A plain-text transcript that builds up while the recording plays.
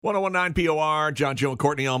1019 POR, John, Joe, and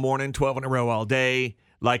Courtney all morning, 12 in a row all day.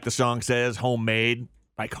 Like the song says, homemade,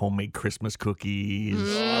 like homemade Christmas cookies.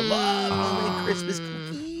 I love homemade Christmas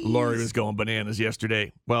cookies. Lori was going bananas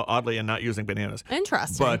yesterday. Well, oddly, and not using bananas.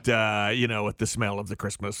 Interesting. But, with the smell of the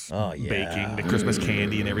Christmas baking, the Christmas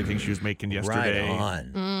candy and everything she was making yesterday. Right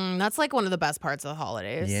on. That's like one of the best parts of the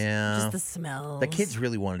holidays. Yeah. Just the smells. The kids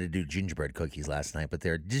really wanted to do gingerbread cookies last night, but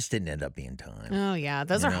there just didn't end up being time. Oh, yeah.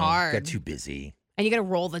 Those are hard. Got too busy. And you got to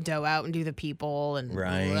roll the dough out and do the people. And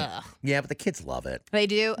Right. Ugh. Yeah, but the kids love it. They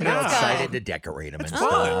do. They're That's excited good. to decorate them and fun.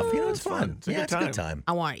 stuff. It's fun. It's a good a good time.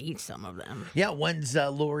 I want to eat some of them. Yeah, when's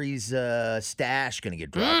Lori's stash going to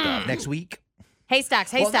get dropped off? Next week?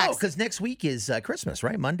 Haystacks. Well, no, because next week is Christmas,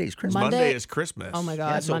 right? Monday's Christmas. Monday is Christmas. Oh, my God.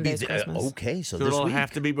 Yeah, so Monday's Christmas. okay, so So this it'll week.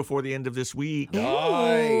 have to be before the end of this week.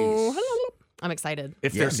 Nice. I'm excited.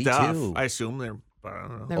 If Yeah, there's me stuff, too. I assume there. I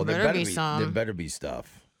don't know. There better be some. There better be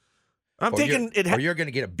stuff. I'm Or taking you're, it. or you're going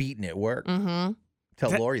to get a beating at work. Mm-hmm.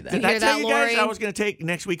 Tell Lori that. Did You I hear tell that, you guys Lori? I was going to take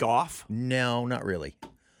next week off? No, not really.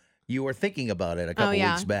 You were thinking about it a couple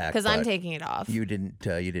yeah. weeks back. Because I'm but taking it off. You didn't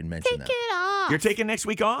mention Take that. it off. You're taking next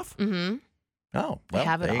week off? Mm-hmm. Oh, well,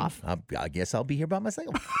 have it hey, off. I guess I'll be here by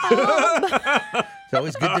myself. It's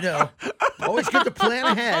always good to know. Always good to plan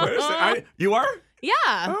ahead. You are? Yeah.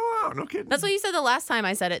 Oh, wow. No kidding. That's what you said the last time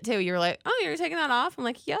I said it, too. You were like, oh, you're taking that off? I'm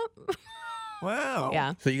like, yep. Wow.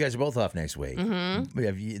 Yeah. So you guys are both off next week.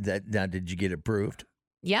 Mm-hmm. Now, did you get it approved?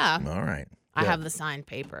 Yeah. All right. I Good. have the signed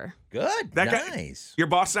paper. Good. That guy- nice. Your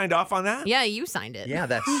boss signed off on that? Yeah, you signed it. Yeah,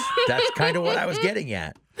 that's kind of what I was getting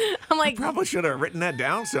at. I'm like, Probably should have written that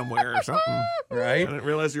down somewhere or something. I Right? didn't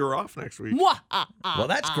realize you were off next week. Well,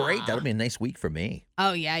 that's great. That'll be a nice week for me.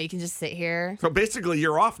 oh, yeah, you can just sit here. So basically,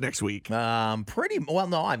 you're off next week. Pretty well.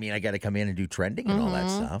 No, I mean I got to come in and do trending and all that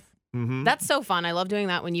stuff. Mm-hmm. That's so fun. I love doing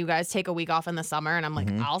that when you guys take a week off in the summer, and I'm like,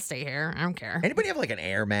 I'll stay here. I don't care. Anybody have like an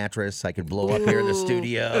air mattress I could blow up here in the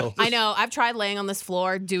studio? I know. I've tried laying on this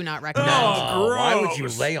floor. Do not recommend. Oh, Why would you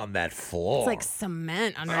gross. lay on that floor? It's like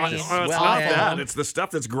cement Oh, underneath. it's Well, not yeah. that. It's the stuff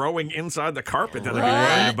that's growing inside the carpet that I've been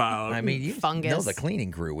Right. worried about. I mean, you Fungus. know the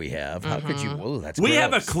cleaning crew we have. How could you? Oh, that's we gross.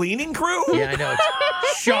 have a cleaning crew? Yeah, I know.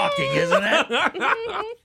 It's shocking, isn't it?